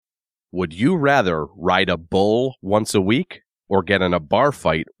Would you rather ride a bull once a week or get in a bar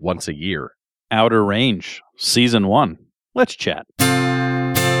fight once a year? Outer Range, Season 1. Let's chat.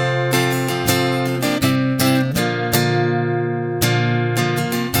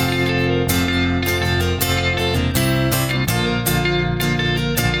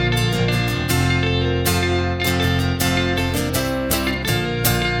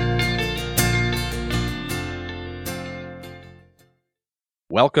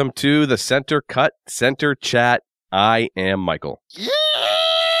 Welcome to the Center Cut Center Chat. I am Michael.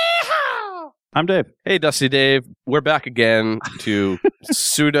 I'm Dave. Hey, Dusty Dave. We're back again to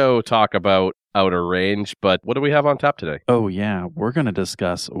pseudo talk about Outer Range, but what do we have on tap today? Oh, yeah. We're going to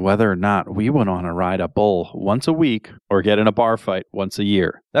discuss whether or not we would want to ride a bull once a week or get in a bar fight once a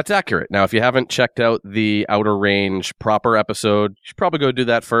year. That's accurate. Now, if you haven't checked out the Outer Range proper episode, you should probably go do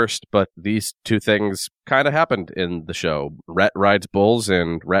that first, but these two things kind of happened in the show. Rhett rides bulls,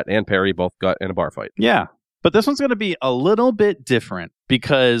 and Rhett and Perry both got in a bar fight. Yeah. But this one's going to be a little bit different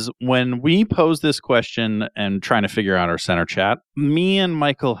because when we posed this question and trying to figure out our center chat, me and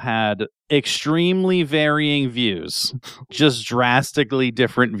Michael had extremely varying views, just drastically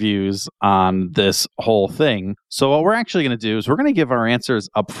different views on this whole thing. So what we're actually going to do is we're going to give our answers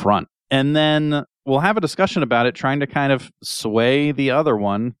up front, and then we'll have a discussion about it, trying to kind of sway the other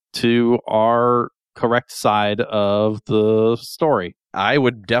one to our correct side of the story. I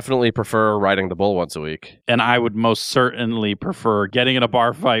would definitely prefer riding the bull once a week. And I would most certainly prefer getting in a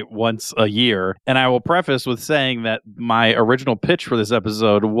bar fight once a year. And I will preface with saying that my original pitch for this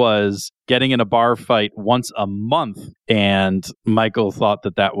episode was getting in a bar fight once a month. And Michael thought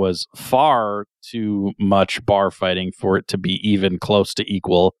that that was far too much bar fighting for it to be even close to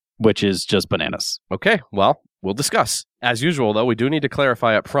equal, which is just bananas. Okay, well, we'll discuss. As usual, though, we do need to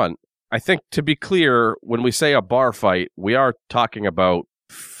clarify up front. I think, to be clear, when we say a bar fight, we are talking about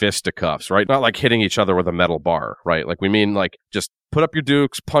fisticuffs, right? Not like hitting each other with a metal bar, right? Like, we mean like just put up your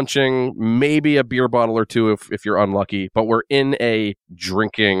dukes, punching, maybe a beer bottle or two if you're unlucky, but we're in a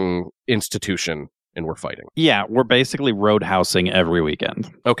drinking institution and we're fighting. Yeah, we're basically roadhousing every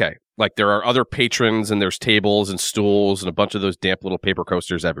weekend. Okay, like there are other patrons and there's tables and stools and a bunch of those damp little paper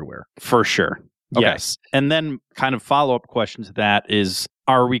coasters everywhere. For sure. Okay. Yes. And then kind of follow-up question to that is,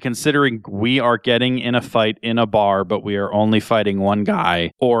 are we considering we are getting in a fight in a bar, but we are only fighting one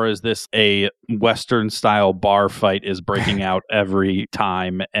guy? Or is this a Western-style bar fight is breaking out every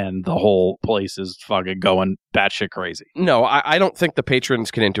time and the whole place is fucking going batshit crazy? No, I don't think the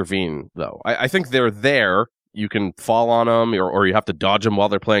patrons can intervene, though. I think they're there. You can fall on them or you have to dodge them while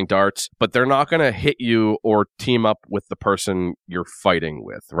they're playing darts, but they're not going to hit you or team up with the person you're fighting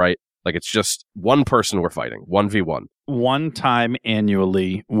with, right? Like, it's just one person we're fighting, 1v1. One time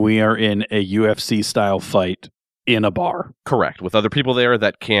annually, we are in a UFC-style fight in a bar. Correct. With other people there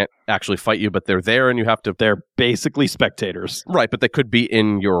that can't actually fight you, but they're there and you have to... They're basically spectators. Right, but they could be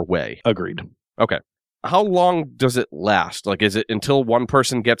in your way. Agreed. Okay. How long does it last? Like, is it until one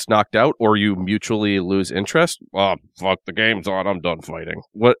person gets knocked out or you mutually lose interest? Oh, fuck, the game's on. I'm done fighting.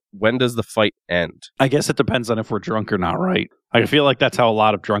 When does the fight end? I guess it depends on if we're drunk or not, right? I feel like that's how a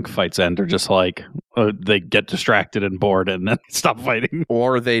lot of drunk fights end. They're just like, they get distracted and bored and then stop fighting.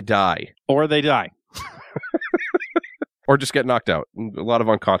 Or they die. Or they die. Or just get knocked out. A lot of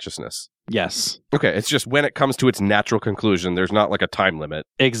unconsciousness. Yes. Okay, it's just when it comes to its natural conclusion, there's not like a time limit.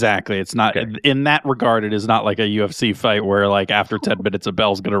 Exactly. It's not, okay. In that regard, it is not like a UFC fight where like after 10 minutes a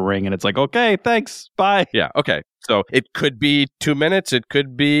bell's going to ring and it's like, okay, thanks, bye. Yeah, okay. So it could be 2 minutes, it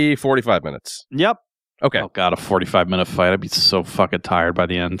could be 45 minutes. Yep. Okay. Oh, God, a 45-minute fight. I'd be so fucking tired by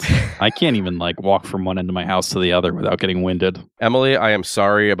the end. I can't even like walk from one end of my house to the other without getting winded. Emily, I am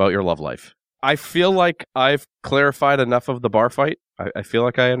sorry about your love life. I feel like I've clarified enough of the bar fight. I feel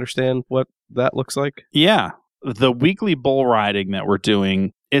like I understand what that looks like. Yeah. The weekly bull riding that we're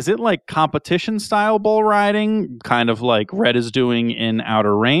doing, is it like competition style bull riding, kind of like Red is doing in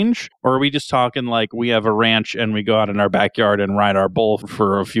Outer Range? Or are we just talking like we have a ranch and we go out in our backyard and ride our bull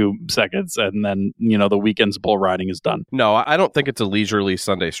for a few seconds and then, you know, the weekend's bull riding is done? No, I don't think it's a leisurely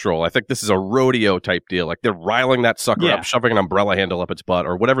Sunday stroll. I think this is a rodeo type deal. Like they're riling that sucker up, shoving an umbrella handle up its butt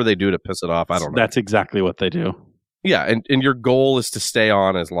or whatever they do to piss it off. I don't know. That's exactly what they do. Yeah, and your goal is to stay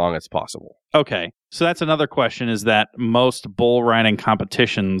on as long as possible. Okay, so that's another question, is that most bull riding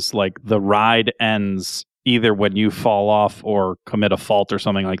competitions, like the ride ends either when you fall off or commit a fault or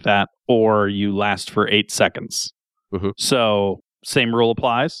something like that, or you last for 8 seconds. Mm-hmm. So same rule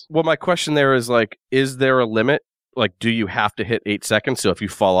applies? Well, my question there is like, is there a limit Like, do you have to hit 8 seconds? So if you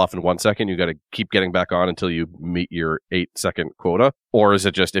fall off in 1 second, you got to keep getting back on until you meet your 8-second quota? Or is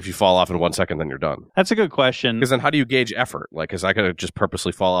it just if you fall off in 1 second, then you're done? That's a good question. Because then how do you gauge effort? Like, is I going to just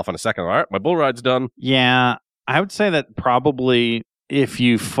purposely fall off in a second? All right, my bull ride's done. Yeah, I would say that probably if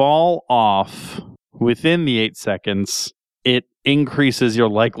you fall off within the 8 seconds, it increases your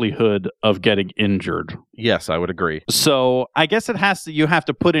likelihood of getting injured. Yes, I would agree. So I guess you have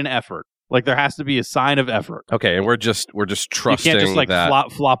to put in effort. Like there has to be a sign of effort. Okay, and we're just trusting you can't just like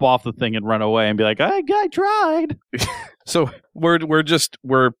that flop off the thing and run away and be like, I tried. So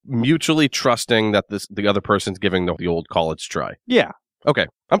we're mutually trusting that the other person's giving the old college try. Yeah. Okay,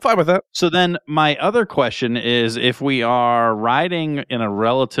 I'm fine with that. So then my other question is, if we are riding in a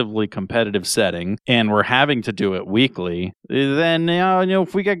relatively competitive setting and we're having to do it weekly, then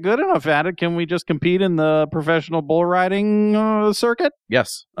if we get good enough at it, can we just compete in the professional bull riding circuit?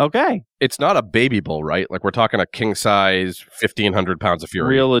 Yes. Okay. It's not a baby bull, right? Like we're talking a king size, 1,500 pounds of fury.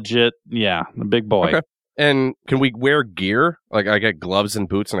 Real legit. Yeah, the big boy. Okay. And can we wear gear? Like I get gloves and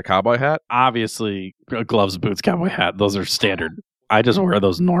boots and a cowboy hat? Obviously, gloves, boots, cowboy hat. Those are standard. I just wear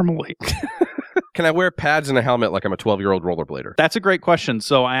those normally. Can I wear pads and a helmet like I'm a 12-year-old rollerblader? That's a great question.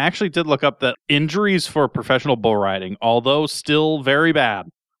 So I actually did look up that injuries for professional bull riding, although still very bad,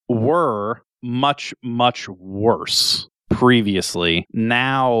 were much, much worse previously.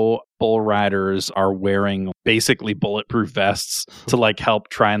 Now bull riders are wearing basically bulletproof vests to like help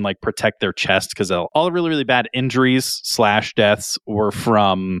try and like protect their chest, because all the really, really bad injuries / deaths were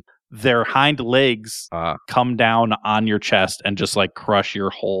from their hind legs come down on your chest and just like crush your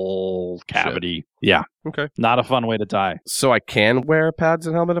whole cavity. Shit. Yeah. Okay. Not a fun way to die. So I can wear pads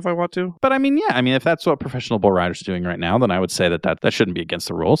and helmet if I want to? But I mean, yeah. I mean, if that's what professional bull riders are doing right now, then I would say that shouldn't be against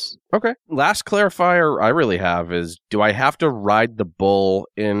the rules. Okay. Last clarifier I really have is, do I have to ride the bull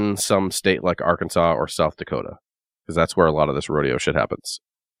in some state like Arkansas or South Dakota? Because that's where a lot of this rodeo shit happens.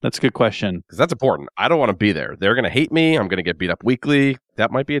 That's a good question. Because that's important. I don't want to be there. They're going to hate me. I'm going to get beat up weekly.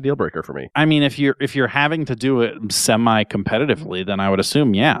 That might be a deal breaker for me. I mean, if you're having to do it semi-competitively, then I would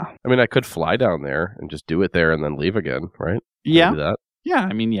assume, yeah. I mean, I could fly down there and just do it there and then leave again, right? Yeah. Do that. Yeah,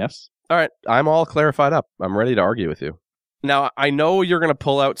 I mean, yes. All right. I'm all clarified up. I'm ready to argue with you. Now, I know you're going to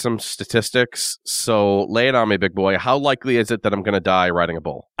pull out some statistics, so lay it on me, big boy. How likely is it that I'm going to die riding a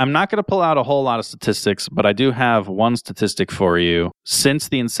bull? I'm not going to pull out a whole lot of statistics, but I do have one statistic for you. Since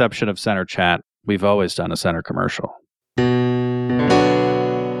the inception of Center Chat, we've always done a center commercial.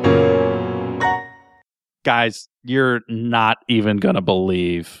 Guys, you're not even going to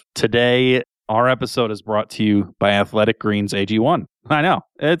believe. Today, our episode is brought to you by Athletic Greens AG1. I know,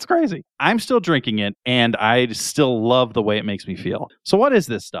 it's crazy. I'm still drinking it, and I still love the way it makes me feel. So what is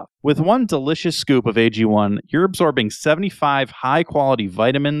this stuff? With one delicious scoop of AG1, you're absorbing 75 high-quality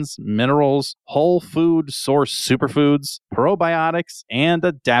vitamins, minerals, whole food source superfoods, probiotics, and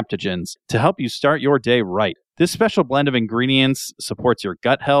adaptogens to help you start your day right. This special blend of ingredients supports your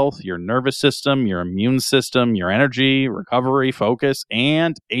gut health, your nervous system, your immune system, your energy, recovery, focus,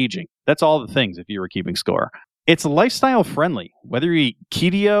 and aging. That's all the things if you were keeping score. It's lifestyle friendly, whether you eat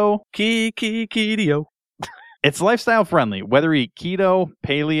keto. Keto. It's lifestyle friendly, whether you eat keto,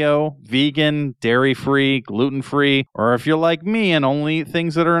 paleo, vegan, dairy-free, gluten-free, or if you're like me and only eat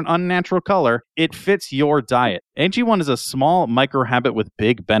things that are an unnatural color, it fits your diet. AG1 is a small micro habit with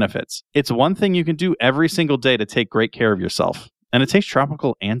big benefits. It's one thing you can do every single day to take great care of yourself. And it tastes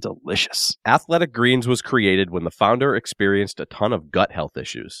tropical and delicious. Athletic Greens was created when the founder experienced a ton of gut health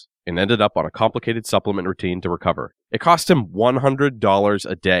issues and ended up on a complicated supplement routine to recover. It cost him $100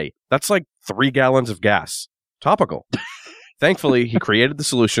 a day. That's like 3 gallons of gas. Topical. Thankfully, he created the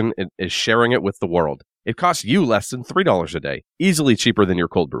solution and is sharing it with the world. It costs you less than $3 a day, easily cheaper than your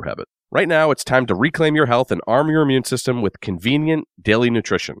cold brew habit. Right now, it's time to reclaim your health and arm your immune system with convenient daily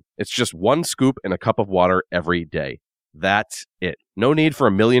nutrition. It's just 1 scoop in a cup of water every day. That's it. No need for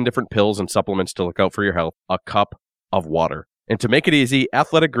a million different pills and supplements to look out for your health. A cup of water. And to make it easy,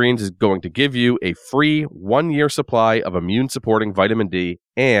 Athletic Greens is going to give you a free 1-year supply of immune-supporting vitamin D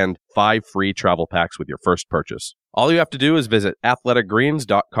and 5 free travel packs with your first purchase. All you have to do is visit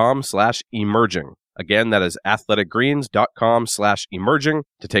athleticgreens.com/emerging. Again, that is athleticgreens.com/emerging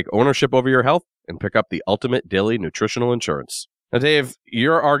to take ownership over your health and pick up the ultimate daily nutritional insurance. Now, Dave,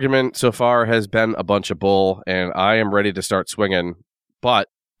 your argument so far has been a bunch of bull, and I am ready to start swinging, but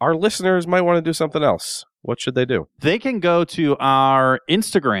our listeners might want to do something else. What should they do? They can go to our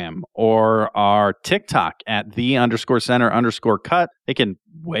Instagram or our TikTok at _center_cut. They can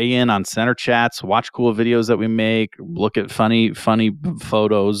weigh in on Center Chats, watch cool videos that we make, look at funny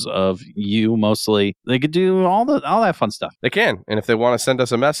photos of you mostly. They could do all that fun stuff. They can. And if they want to send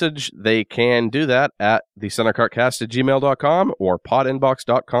us a message, they can do that at thecentercutcast@gmail.com or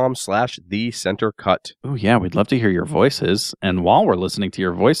podinbox.com/thecentercut. Oh, yeah. We'd love to hear your voices. And while we're listening to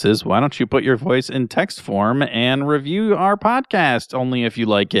your voices, why don't you put your voice in text form and review our podcast, only if you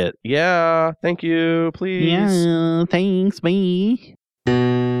like it. Yeah. Thank you. Please. Yeah. Thanks, me.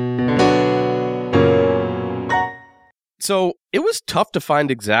 So it was tough to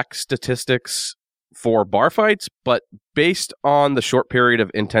find exact statistics for bar fights, but based on the short period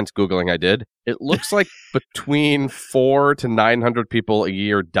of intense Googling I did, it looks like between 400 to 900 people a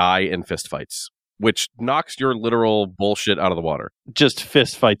year die in fistfights, which knocks your literal bullshit out of the water. Just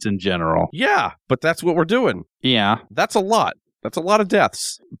fist fights in general. Yeah, but that's what we're doing. Yeah. That's a lot. That's a lot of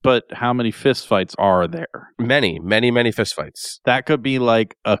deaths. But how many fist fights are there? Many, many, many fistfights. That could be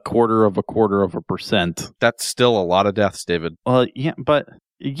like 0.25%. That's still a lot of deaths, David. Well, yeah, but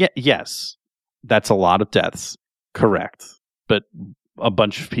yes, that's a lot of deaths. Correct. But a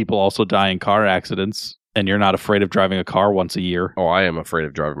bunch of people also die in car accidents, and you're not afraid of driving a car once a year. Oh, I am afraid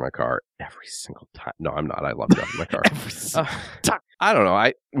of driving my car every single time. No, I'm not. I love driving my car. Every single time. I don't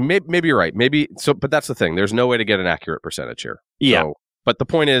know. Maybe you're right. Maybe so, but that's the thing. There's no way to get an accurate percentage here. Yeah. So, but the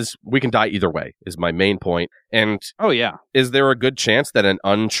point is, we can die either way. Is my main point. And oh yeah, is there a good chance that an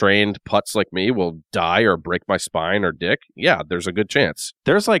untrained putz like me will die or break my spine or dick? Yeah, there's a good chance.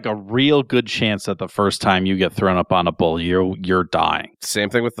 There's like a real good chance that the first time you get thrown up on a bull, you're dying. Same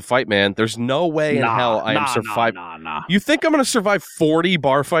thing with the fight, man. There's no way in hell I am surviving. Nah. You think I'm going to survive 40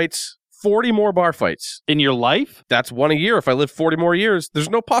 bar fights? 40 more bar fights. In your life? That's one a year. If I live 40 more years, there's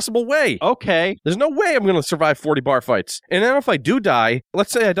no possible way. Okay. There's no way I'm going to survive 40 bar fights. And then if I do die,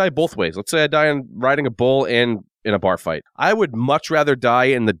 let's say I die both ways. Let's say I die in riding a bull and in a bar fight. I would much rather die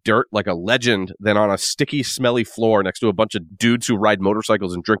in the dirt like a legend than on a sticky, smelly floor next to a bunch of dudes who ride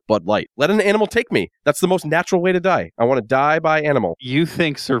motorcycles and drink Bud Light. Let an animal take me. That's the most natural way to die. I want to die by animal. You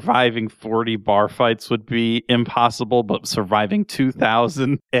think surviving 40 bar fights would be impossible, but surviving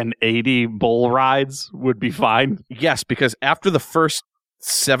 2,080 bull rides would be fine? Yes, because after the first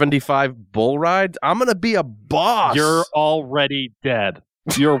 75 bull rides, I'm going to be a boss. You're already dead.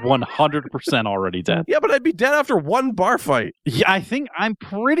 You're 100% already dead. Yeah, but I'd be dead after one bar fight. Yeah, I think I'm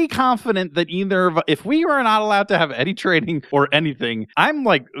pretty confident that if we were not allowed to have any training or anything, I'm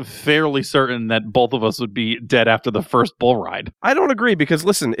like fairly certain that both of us would be dead after the first bull ride. I don't agree because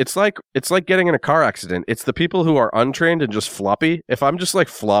listen, it's like getting in a car accident. It's the people who are untrained and just floppy. If I'm just like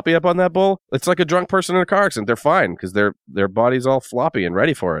floppy up on that bull, it's like a drunk person in a car accident. They're fine because their body's all floppy and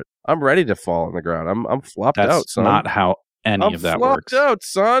ready for it. I'm ready to fall on the ground. I'm flopped out, son. That's not how any of that works. I'm flopped out,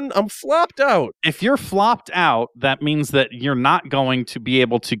 son. I'm flopped out. If you're flopped out, that means that you're not going to be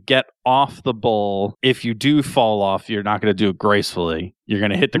able to get off the bull. If you do fall off, you're not going to do it gracefully. You're going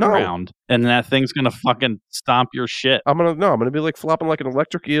to hit the ground, and that thing's going to fucking stomp your shit. I'm going to be like flopping like an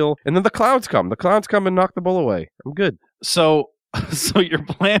electric eel, and then the clouds come. The clouds come and knock the bull away. I'm good. So your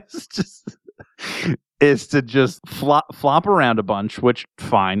plan is to just flop around a bunch, which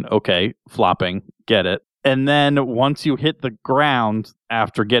fine, okay, flopping, get it. And then once you hit the ground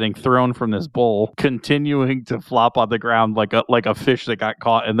after getting thrown from this bowl, continuing to flop on the ground like a fish that got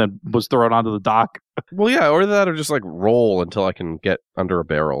caught and then was thrown onto the dock. Well, yeah, or that, or just like roll until I can get under a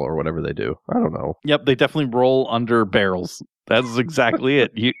barrel or whatever they do. I don't know. Yep, they definitely roll under barrels. That's exactly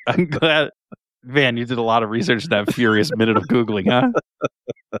it. I'm glad. Man, you did a lot of research in that furious minute of Googling, huh?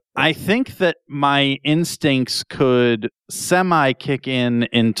 I think that my instincts could semi-kick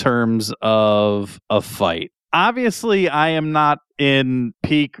in terms of a fight. Obviously, I am not in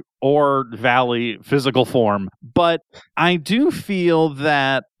peak or valley physical form, but I do feel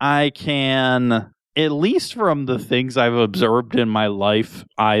that I can, at least from the things I've observed in my life,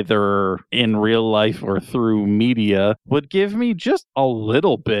 either in real life or through media, would give me just a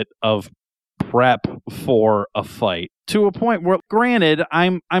little bit of prep for a fight, to a point where, granted,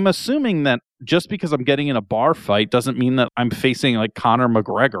 I'm assuming that just because I'm getting in a bar fight doesn't mean that I'm facing like Conor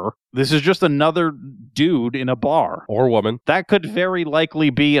McGregor. This is just another dude in a bar. Or woman. That could very likely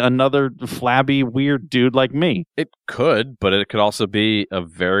be another flabby, weird dude like me. It could, but it could also be a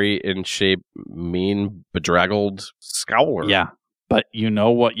very in shape, mean, bedraggled scowler. Yeah, but you know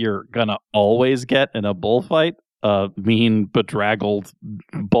what you're gonna always get in a bullfight? A mean, bedraggled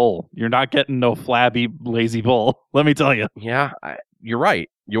bull. You're not getting no flabby, lazy bull. Let me tell you. Yeah, you're right.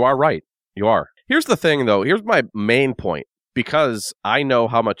 You are right. You are. Here's the thing, though. Here's my main point. Because I know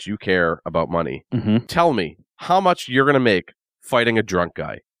how much you care about money. Mm-hmm. Tell me how much you're going to make fighting a drunk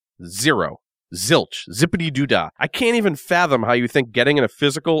guy. 0. Zilch. Zippity doo dah. I can't even fathom how you think getting in a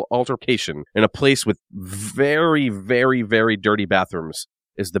physical altercation in a place with very, very, very dirty bathrooms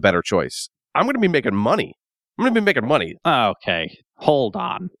is the better choice. I'm going to be making money. Okay, hold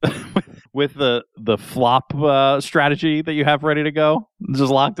on. With the flop strategy that you have ready to go,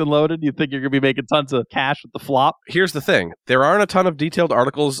 just locked and loaded, you think you're going to be making tons of cash with the flop? Here's the thing. There aren't a ton of detailed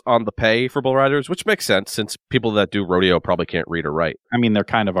articles on the pay for bull riders, which makes sense since people that do rodeo probably can't read or write. I mean, there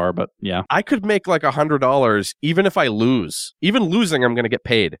kind of are, but yeah. I could make like $100 even if I lose. Even losing, I'm going to get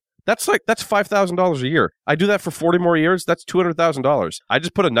paid. That's $5,000 a year. I do that for 40 more years. That's $200,000. I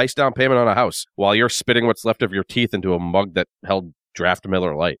just put a nice down payment on a house while you're spitting what's left of your teeth into a mug that held draft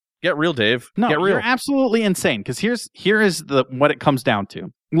Miller Lite. Get real, Dave. No, Get real. You're absolutely insane. Because here is what it comes down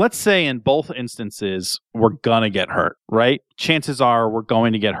to. Let's say in both instances, we're going to get hurt, right? Chances are we're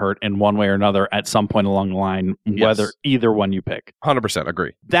going to get hurt in one way or another at some point along the line, whether either one you pick. 100%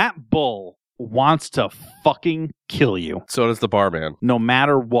 agree. That bull wants to fucking kill you. So does the barman. No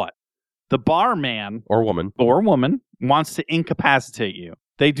matter what. The barman or woman wants to incapacitate you.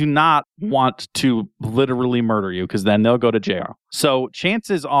 They do not want to literally murder you because then they'll go to jail. So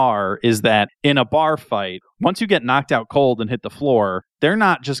chances are is that in a bar fight, once you get knocked out cold and hit the floor, they're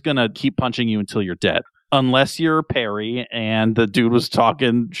not just going to keep punching you until you're dead. Unless you're Perry and the dude was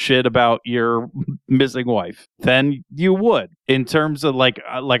talking shit about your missing wife, then you would. In terms of like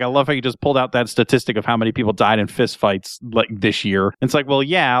I love how you just pulled out that statistic of how many people died in fistfights like this year. It's like, well,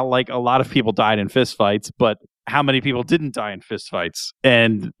 yeah, like a lot of people died in fistfights, but how many people didn't die in fistfights?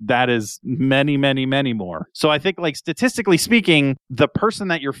 And that is many, many, many more. So I think, like, statistically speaking, the person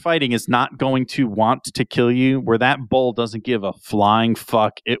that you're fighting is not going to want to kill you, where that bull doesn't give a flying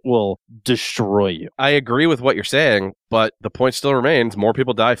fuck. It will destroy you. I agree with what you're saying, but the point still remains, more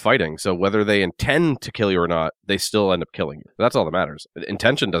people die fighting. So whether they intend to kill you or not, they still end up killing you. That's all that matters.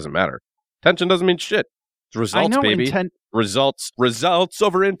 Intention doesn't matter. Intention doesn't mean shit. It's results, baby. Results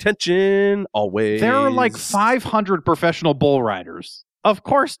over intention, always. There are like 500 professional bull riders. Of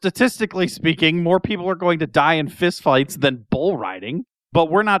course, statistically speaking, more people are going to die in fistfights than bull riding. But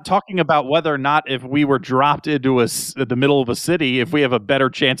we're not talking about whether or not if we were dropped into the middle of a city, if we have a better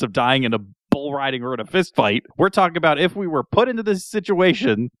chance of dying in a bull riding or in a fist fight. We're talking about if we were put into this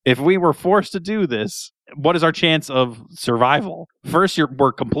situation, if we were forced to do this, what is our chance of survival? First,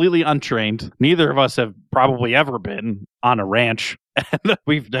 we're completely untrained. Neither of us have probably ever been on a ranch. And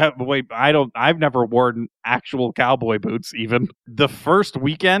I've never worn actual cowboy boots even. The first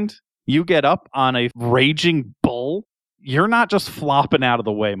weekend you get up on a raging bull, you're not just flopping out of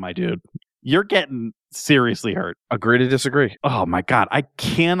the way, my dude. You're getting seriously hurt. Agree to disagree. Oh my God. I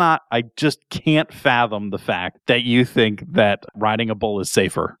just can't fathom the fact that you think that riding a bull is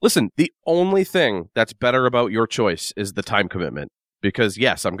safer. Listen, the only thing that's better about your choice is the time commitment. Because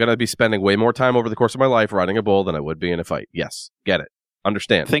yes, I'm going to be spending way more time over the course of my life riding a bull than I would be in a fight. Yes. Get it.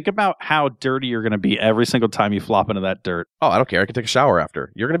 Understand. Think about how dirty you're going to be every single time you flop into that dirt. Oh, I don't care. I can take a shower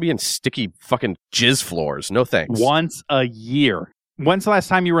after. You're going to be in sticky fucking jizz floors. No thanks. Once a year. When's the last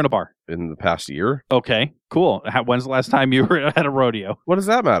time you were in a bar? In the past year. Okay, cool. When's the last time you were at a rodeo? What does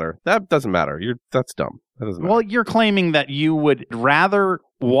that matter? That doesn't matter. That's dumb. That doesn't matter. Well, you're claiming that you would rather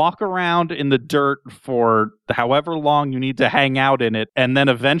walk around in the dirt for however long you need to hang out in it and then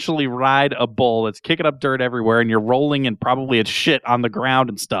eventually ride a bull that's kicking up dirt everywhere and you're rolling and probably it's shit on the ground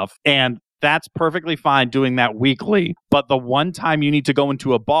and stuff. And that's perfectly fine doing that weekly. But the one time you need to go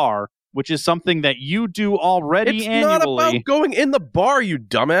into a bar, which is something that you do already annually. It's not about going in the bar, you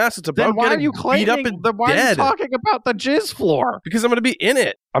dumbass. It's about getting beat up and dead. Why are you talking about the jizz floor? Because I'm going to be in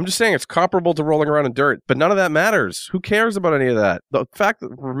it. I'm just saying it's comparable to rolling around in dirt, but none of that matters. Who cares about any of that? The fact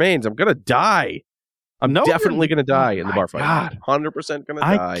that remains, I'm going to die. I'm definitely going to die in the bar fight. God. 100% going to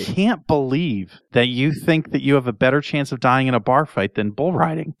die. I can't believe that you think that you have a better chance of dying in a bar fight than bull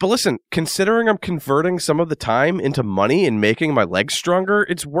riding. But listen, considering I'm converting some of the time into money and making my legs stronger,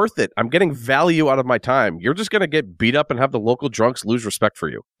 it's worth it. I'm getting value out of my time. You're just going to get beat up and have the local drunks lose respect for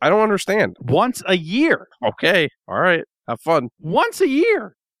you. I don't understand. Once a year. Okay. All right. Have fun. Once a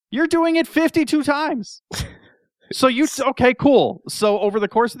year. You're doing it 52 times. So okay, cool. So over the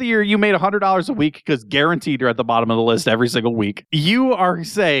course of the year, you made $100 a week because guaranteed you're at the bottom of the list every single week. You are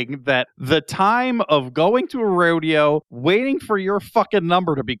saying that the time of going to a rodeo, waiting for your fucking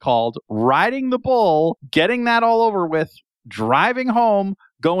number to be called, riding the bull, getting that all over with, driving home,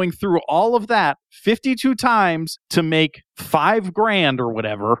 going through all of that 52 times to make $5,000 or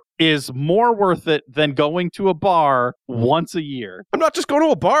whatever is more worth it than going to a bar once a year. I'm not just going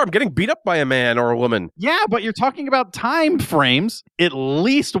to a bar. I'm getting beat up by a man or a woman. Yeah, but you're talking about time frames. At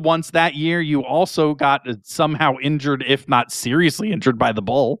least once that year, you also got somehow injured, if not seriously injured by the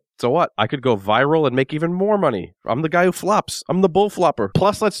bull. So what? I could go viral and make even more money. I'm the guy who flops. I'm the bull flopper.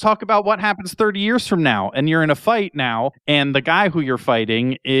 Plus, let's talk about what happens 30 years from now. And you're in a fight now, and the guy who you're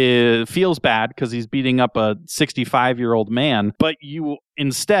fighting feels bad because he's beating up a 65-year-old man, but you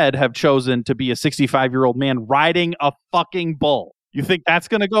instead have chosen to be a 65-year-old man riding a fucking bull. You think that's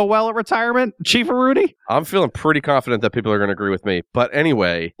going to go well at retirement, Chief Rudy? I'm feeling pretty confident that people are going to agree with me. But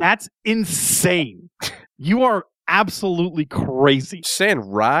anyway. That's insane. You are absolutely crazy. Just saying,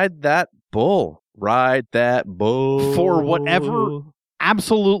 ride that bull. Ride that bull. For whatever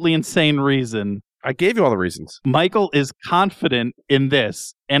absolutely insane reason. I gave you all the reasons. Michael is confident in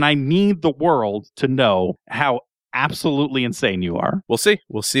this, and I need the world to know how absolutely insane you are. We'll see.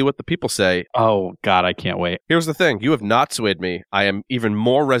 We'll see what the people say. Oh, God, I can't wait. Here's the thing. You have not swayed me. I am even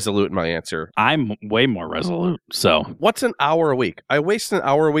more resolute in my answer. I'm way more resolute, so. What's an hour a week? I waste an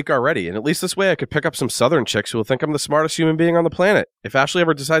hour a week already, and at least this way I could pick up some Southern chicks who will think I'm the smartest human being on the planet. If Ashley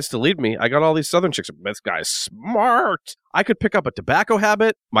ever decides to leave me, I got all these Southern chicks. This guy's smart. I could pick up a tobacco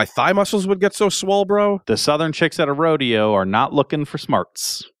habit. My thigh muscles would get so swole, bro. The Southern chicks at a rodeo are not looking for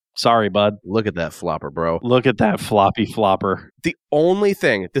smarts. Sorry, bud. Look at that flopper, bro. Look at that floppy flopper. The only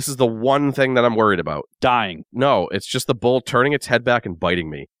thing, this is the one thing that I'm worried about. Dying. No, it's just the bull turning its head back and biting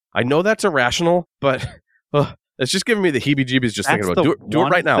me. I know that's irrational, but it's just giving me the heebie-jeebies just thinking about it. Do it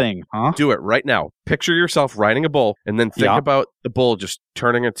right now. Huh? Do it right now. Picture yourself riding a bull and then think about the bull just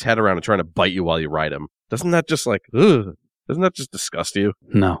turning its head around and trying to bite you while you ride him. Doesn't that just like, ugh? Doesn't that just disgust you?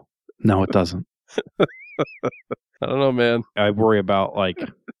 No, it doesn't. I don't know, man. I worry about like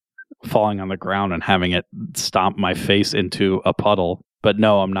falling on the ground and having it stomp my face into a puddle. But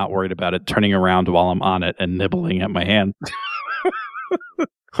no, I'm not worried about it turning around while I'm on it and nibbling at my hand.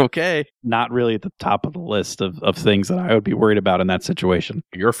 Okay. Not really at the top of the list of things that I would be worried about in that situation.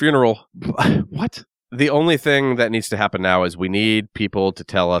 Your funeral. What? The only thing that needs to happen now is we need people to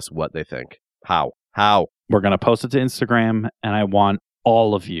tell us what they think. How? We're going to post it to Instagram, and I want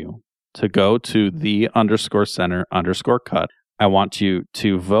all of you to go to the_center_cut. I want you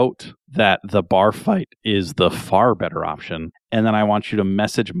to vote that the bar fight is the far better option. And then I want you to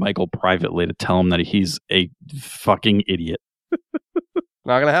message Michael privately to tell him that he's a fucking idiot. Not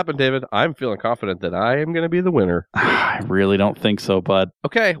going to happen, David. I'm feeling confident that I am going to be the winner. I really don't think so, bud.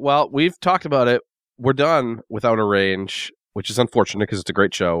 Okay, well, we've talked about it. We're done with Outer Range, which is unfortunate because it's a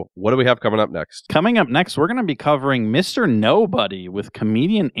great show. What do we have coming up next? Coming up next, we're going to be covering Mr. Nobody with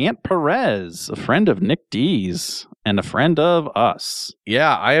comedian Ant Perez, a friend of Nick D's and a friend of us.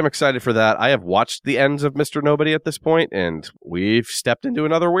 Yeah, I am excited for that. I have watched the ends of Mr. Nobody at this point, and we've stepped into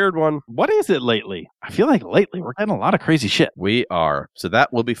another weird one. What is it lately? I feel like lately we're getting a lot of crazy shit. We are. So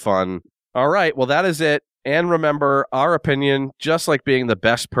that will be fun. All right, well, that is it. And remember, our opinion, just like being the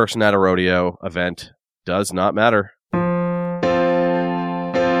best person at a rodeo event, does not matter.